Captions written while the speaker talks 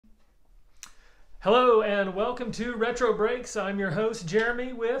Hello and welcome to Retro Breaks. I'm your host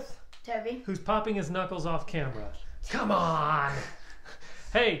Jeremy with Toby, who's popping his knuckles off camera. Come on!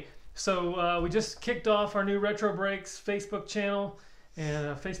 Hey, so we just kicked off our new Retro Breaks Facebook channel and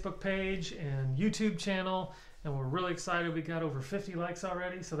a Facebook page and YouTube channel, and we're really excited. We got over 50 likes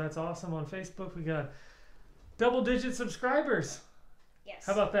already, so that's awesome. On Facebook we got double-digit subscribers. Yes.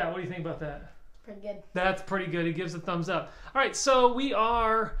 How about that? What do you think about that? Pretty good. That's pretty good. He gives a thumbs up. All right, so we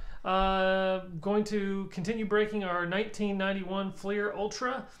are going to continue breaking our 1991 Fleer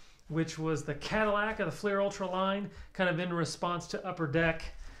Ultra, which was the Cadillac of the Fleer Ultra line, kind of in response to Upper Deck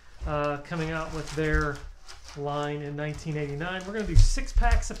coming out with their line in 1989. We're going to do 6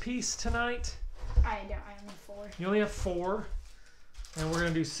 packs apiece tonight. I only have 4. You only have 4. And we're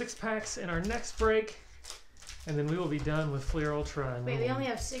going to do 6 packs in our next break. And then we will be done with Fleer Ultra. And wait, we only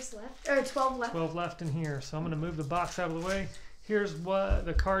have 6 left? Or 12 left? 12 left in here. So I'm going to move the box out of the way. Here's what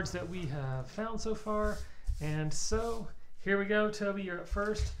the cards that we have found so far. And so here we go. Toby, you're up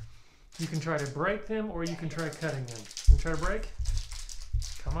first. You can try to break them or you can try cutting them. You can try to break?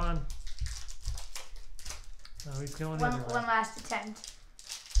 Come on. Oh, he's going one last attempt.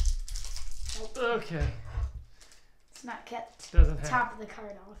 Okay. It's not cut Doesn't the top of the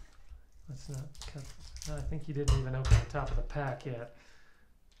card off. Let's not cut. I think you didn't even open the top of the pack yet.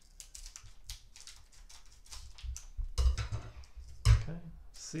 Okay,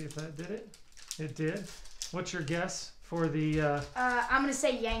 see if that did it. It did. What's your guess for the... I'm going to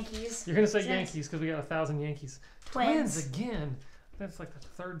say Yankees. You're going to say Yankees because we got 1,000 Yankees. Twins again. That's like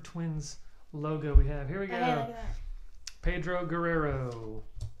the 3rd Twins logo we have. Here we go. Okay, look at that. Pedro Guerrero.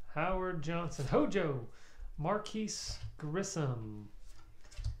 Howard Johnson. Hojo. Marquise Grissom.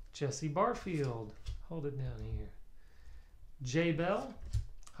 Jesse Barfield. Hold it down here. Jay Bell.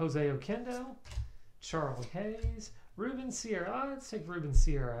 Jose Oquendo. Charlie Hayes. Ruben Sierra. Let's take Ruben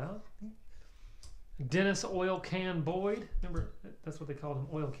Sierra out. Dennis Oil Can Boyd. Remember, that's what they called him,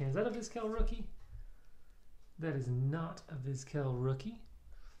 Oil Can. Is that a Vizquel rookie? That is not a Vizquel rookie.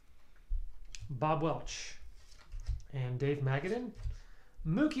 Bob Welch. And Dave Magadan.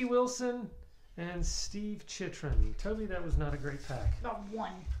 Mookie Wilson. And Steve Chitrin. Toby, that was not a great pack. Got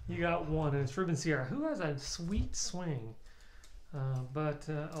 1. You got 1, and it's Ruben Sierra, who has a sweet swing. But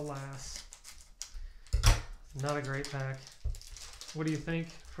alas, not a great pack. What do you think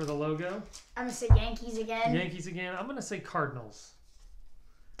for the logo? I'm going to say Yankees again. Yankees again. I'm going to say Cardinals.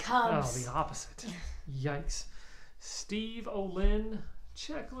 Cubs. Oh, the opposite. Yikes. Steve Olin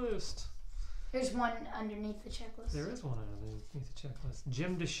checklist. There's one underneath the checklist. There is one underneath the checklist.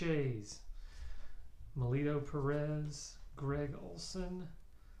 Jim DeShays. Melito Perez. Greg Olson.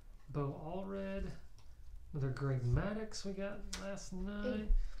 Bo Allred. Another Greg Maddox we got last night.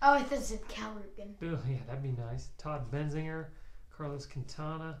 Oh, I thought it said Cal Ripken. Bill, yeah, that'd be nice. Todd Benzinger. Carlos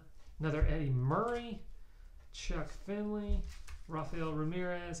Quintana. Another Eddie Murray. Chuck Finley. Rafael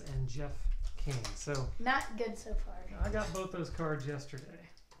Ramirez. And Jeff King. So not good so far. I got both those cards yesterday.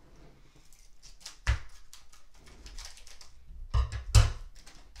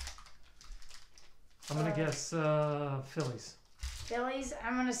 I'm going to guess Phillies. Phillies,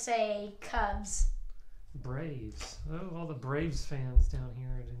 I'm going to say Cubs. Braves. Oh, all the Braves fans down here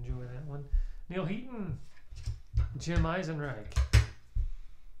would enjoy that one. Neil Heaton. Jim Eisenreich.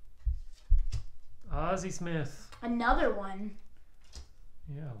 Ozzie Smith. Another one.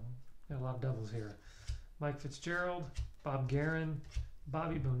 Yeah, got a lot of doubles here. Mike Fitzgerald. Bob Guerin.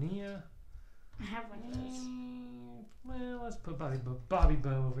 Bobby Bonilla. I have one of those. Well, let's put Bobby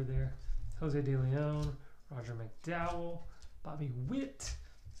Bo over there. Jose De Leon, Roger McDowell, Bobby Witt,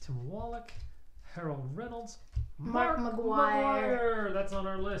 Tim Wallach, Harold Reynolds, Mark McGwire. That's on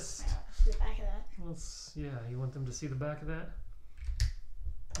our list. The back of that. Yeah, you want them to see the back of that?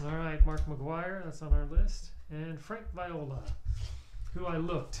 All right, Mark McGwire, that's on our list. And Frank Viola, who I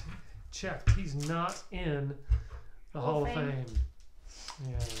checked. He's not in the Hall of Fame.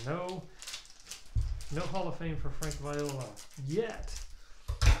 Yeah, no Hall of Fame for Frank Viola yet.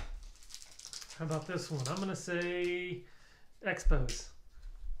 How about this one? I'm going to say Expos.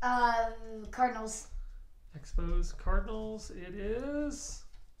 Cardinals. Expos, Cardinals. It is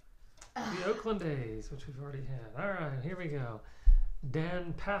the Oakland A's, which we've already had. All right, here we go.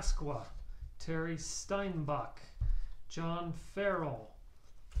 Dan Pasqua, Terry Steinbach, John Farrell,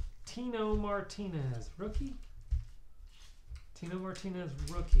 Tino Martinez, rookie. Tino Martinez,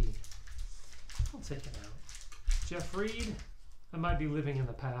 rookie. We'll take it out. Jeff Reed. I might be living in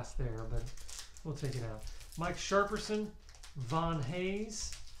the past there, but we'll take it out. Mike Sharperson, Von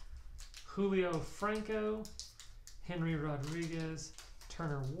Hayes, Julio Franco, Henry Rodriguez,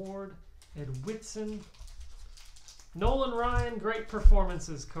 Turner Ward, Ed Whitson, Nolan Ryan, great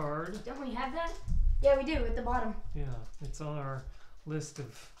performances card. Don't we have that? Yeah, we do at the bottom. Yeah, it's on our list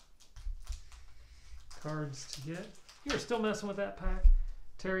of cards to get. You're still messing with that pack.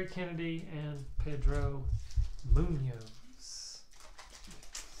 Terry Kennedy and Pedro Munoz.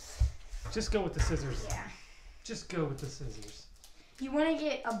 Just go with the scissors. Yeah. Just go with the scissors. You want to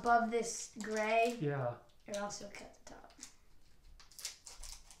get above this gray. Yeah. Or else you'll cut the top.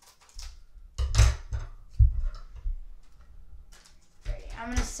 I'm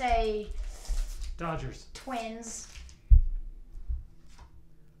going to say Dodgers. Twins.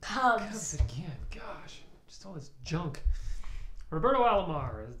 Cubs. Again. Gosh. Just all this junk. Roberto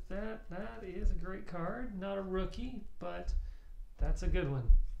Alomar. That is a great card. Not a rookie, but that's a good one.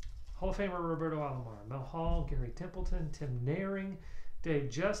 Hall of Famer Roberto Alomar. Mel Hall, Gary Templeton, Tim Naring, Dave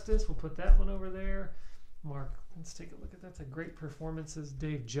Justice. We'll put that one over there. Mark, let's take a look at that. That's a great performances.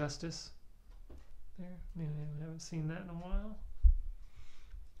 Dave Justice. There. Yeah, we haven't seen that in a while.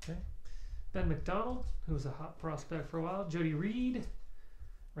 Okay. Ben McDonald, who was a hot prospect for a while. Jody Reed.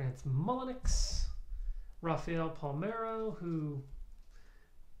 Rance Mullenix. Rafael Palmeiro, who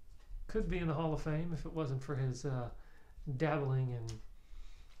could be in the Hall of Fame if it wasn't for his dabbling in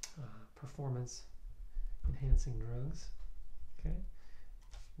performance enhancing drugs. Okay.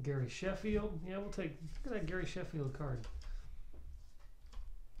 Gary Sheffield. Yeah, we'll take, look at that Gary Sheffield card.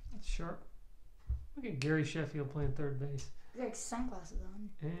 That's sharp. Look at Gary Sheffield playing third base. He's got sunglasses on.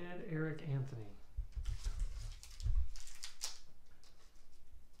 And Eric Anthony.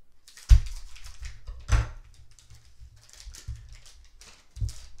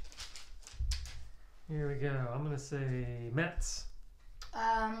 Here we go. I'm going to say Mets.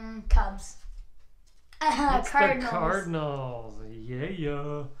 Cubs. It's Cardinals. the Cardinals.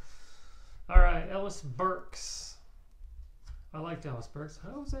 Yeah. All right, Ellis Burks. I liked Ellis Burks.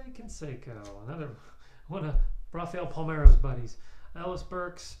 Jose Canseco. Another one of Rafael Palmeiro's buddies. Ellis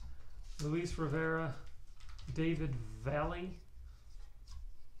Burks, Luis Rivera, David Valley,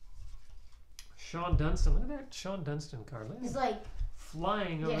 Sean Dunston. Look at that Sean Dunston card. Look at He's him like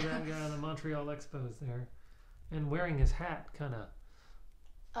flying over that guy on the Montreal Expos there. And wearing his hat, kind of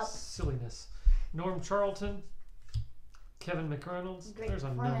silliness. Norm Charlton, Kevin McReynolds. Great There's a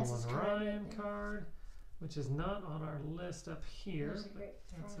performances Nolan card. Ryan card, which is not on our list up here. Those are great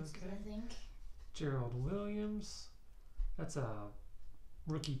That's performances, okay. I think. Gerald Williams. That's a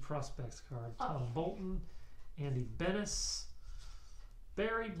rookie prospects card. Tom Bolton, Andy Bennis,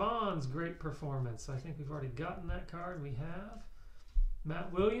 Barry Bonds, great performance. I think we've already gotten that card. We have.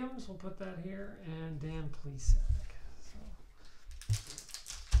 Matt Williams, we'll put that here, and Dan Plesac. So,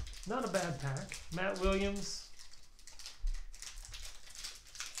 not a bad pack. Matt Williams.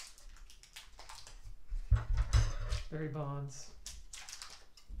 Barry Bonds.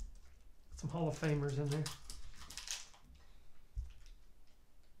 Some Hall of Famers in there.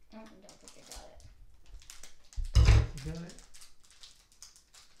 I don't think I got it. Don't think you got it.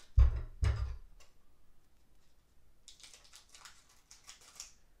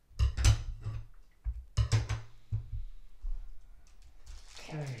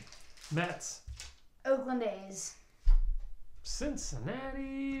 Okay. Mets. Oakland A's.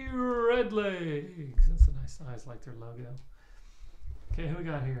 Cincinnati Redlegs. That's a nice size, like their logo. Okay, who we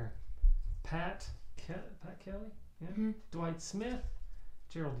got here? Pat Kelly? Yeah. Mm-hmm. Dwight Smith.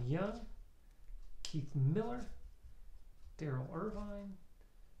 Gerald Young. Keith Miller. Darryl Irvine.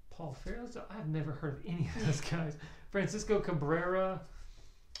 Paul Farrell. I've never heard of any of those guys. Francisco Cabrera.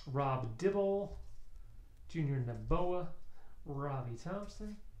 Rob Dibble. Junior Naboa. Robbie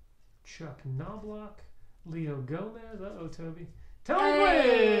Thompson. Chuck Knobloch. Leo Gomez. Uh-oh, Toby. Tony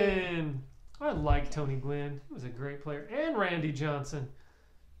Gwynn! I like Tony Gwynn. He was a great player. And Randy Johnson.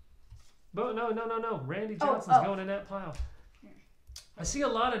 But no. Randy Johnson's going in that pile. I see a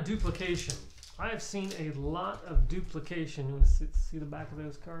lot of duplication. I have seen a lot of duplication. You want to see the back of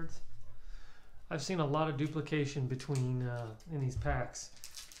those cards? I've seen a lot of duplication between in these packs.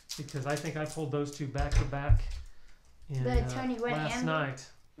 Because I think I pulled those two back to back in The Tony Gwynn last and night.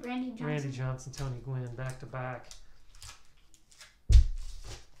 Randy Johnson. Randy Johnson, Tony Gwynn, back to back.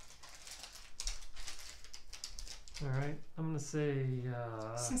 All right, I'm gonna say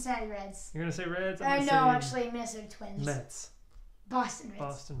Cincinnati Reds. you're gonna say Reds. No, actually, Minnesota Twins. Mets. Boston Reds.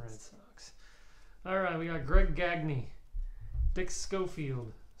 Boston Red Sox. All right, we got Greg Gagne, Dick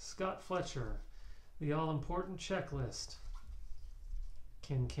Schofield, Scott Fletcher, the all-important checklist,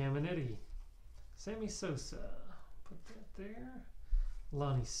 Ken Caminiti, Sammy Sosa. Put that there.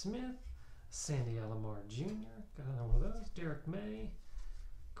 Lonnie Smith, Sandy Alomar Jr. Got another one of those. Derek May,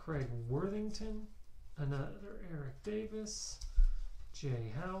 Craig Worthington, another Eric Davis,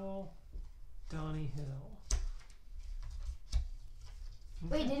 Jay Howell, Donnie Hill.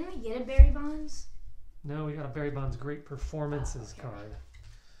 Wait, didn't we get a Barry Bonds? No, we got a Barry Bonds Great Performances card.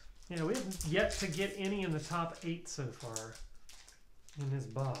 Yeah, we haven't yet to get any in the top 8 so far in this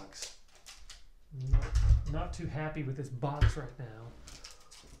box. Not too happy with this box right now.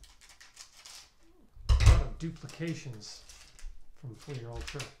 A lot of duplications from 4-year-old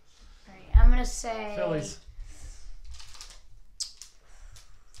Trip. Alright, I'm gonna say Phillies.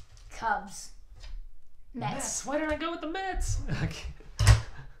 Cubs. Mets. Why did I go with the Mets?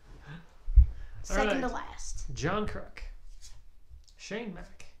 Second to last. John Kruk. Shane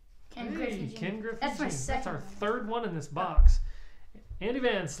Mack. Ken Griffey Jr. Ken Griffey That's my Jr. second That's our one. third one in this box. Andy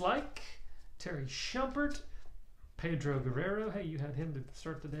Van Slyke. Terry Shumpert. Pedro Guerrero. Hey, you had him to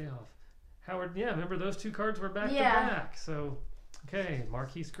start the day off. Howard, yeah, remember those 2 cards were back to back. So, okay,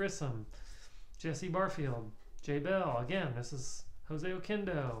 Marquise Grissom. Jesse Barfield. Jay Bell. Again, this is Jose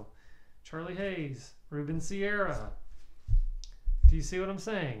Oquendo. Charlie Hayes. Ruben Sierra. Do you see what I'm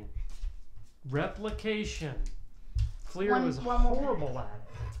saying? Replication. Fleer was horrible at it.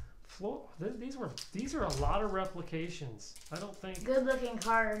 These are a lot of replications. I don't think Good looking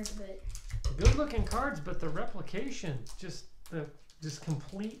cards, but good looking cards, but the replication just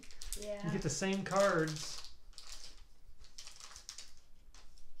complete. yeah. You get the same cards.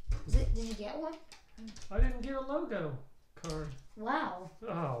 Did you get one? I didn't get a logo card. Wow.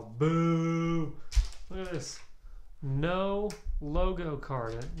 Oh, boo! Look at this. No logo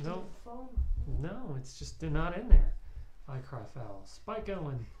card. No, it's just they're not in there. I cry foul. Spike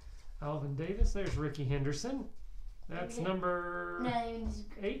Owen, Alvin Davis. There's Ricky Henderson. That's number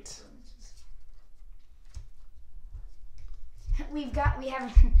 8.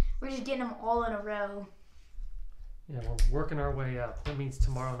 We're just getting them all in a row. Yeah, we're working our way up. That means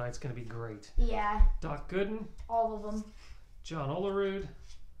tomorrow night's going to be great. Yeah. Doc Gooden, All of them. John Olerud,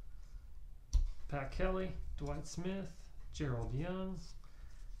 Pat Kelly, Dwight Smith, Gerald Young,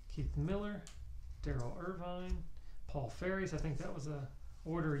 Keith Miller, Darryl Irvine, Paul Ferries. I think that was a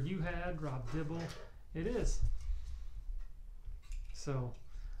order you had. Rob Dibble. It is. So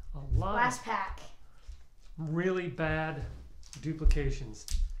a lot Last pack. of really bad duplications.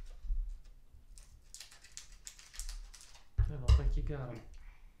 I don't think you got them.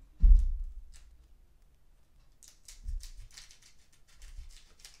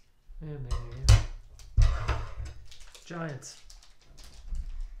 And the Giants.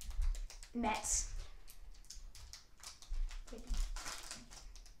 Mets.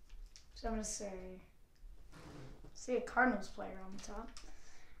 So I'm gonna say a Cardinals player on the top.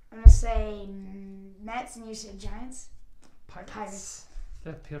 I'm gonna say Mets, and you said Giants. Pirates.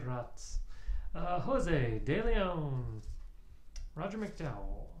 The Pirates. Jose De Leon, Roger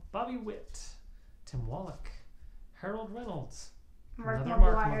McDowell, Bobby Witt, Tim Wallach, Harold Reynolds, Mark Mark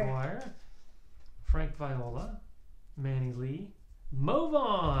McGwire. McGuire, Frank Viola, Manny Lee, Mo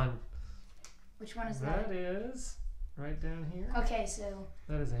Vaughn. Which one is that? That is right down here. Okay, so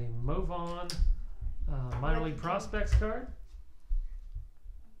That is a Mo Vaughn minor league prospects card.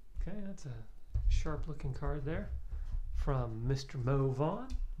 Okay, that's a sharp looking card there from Mr. Mo Vaughn.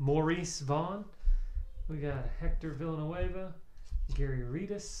 Maurice Vaughn. We got Hector Villanueva, Gary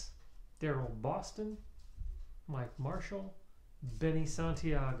Reedus, Daryl Boston, Mike Marshall, Benny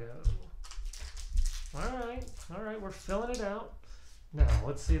Santiago. All right, we're filling it out. Now,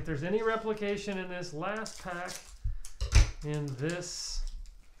 let's see if there's any replication in this last pack. In this,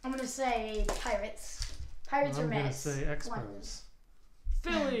 I'm gonna say Pirates. Pirates or I'm going to Mets. say One. Expos.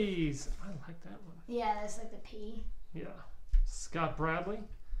 Phillies. I like that one. Yeah, that's like the P. Yeah. Scott Bradley,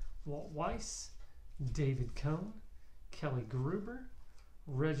 Walt Weiss, David Cohn, Kelly Gruber,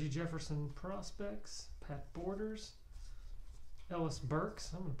 Reggie Jefferson Prospects, Pat Borders, Ellis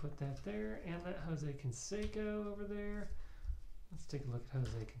Burks. I'm going to put that there. And that Jose Canseco over there. Let's take a look at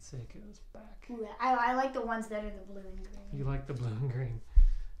Jose Canseco's back. Ooh, I like the ones that are the blue and green. You like the blue and green.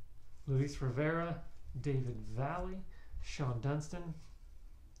 Luis Rivera, David Valley, Sean Dunston,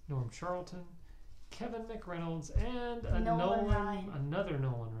 Norm Charlton, Kevin McReynolds, and another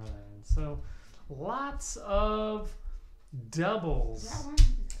Nolan Ryan. So lots of doubles. Is that one?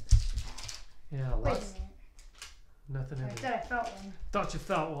 Yeah, Wait a lots. minute. Nothing in I there. thought I felt one. Thought you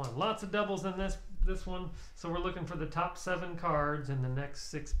felt one. Lots of doubles in this one. So we're looking for the top 7 cards in the next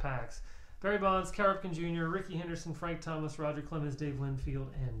 6 packs. Barry Bonds, Cal Ripken Jr., Ricky Henderson, Frank Thomas, Roger Clemens, Dave Linfield,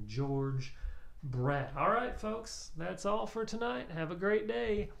 and George Brett. All right, folks. That's all for tonight. Have a great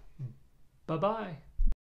day. Bye-bye.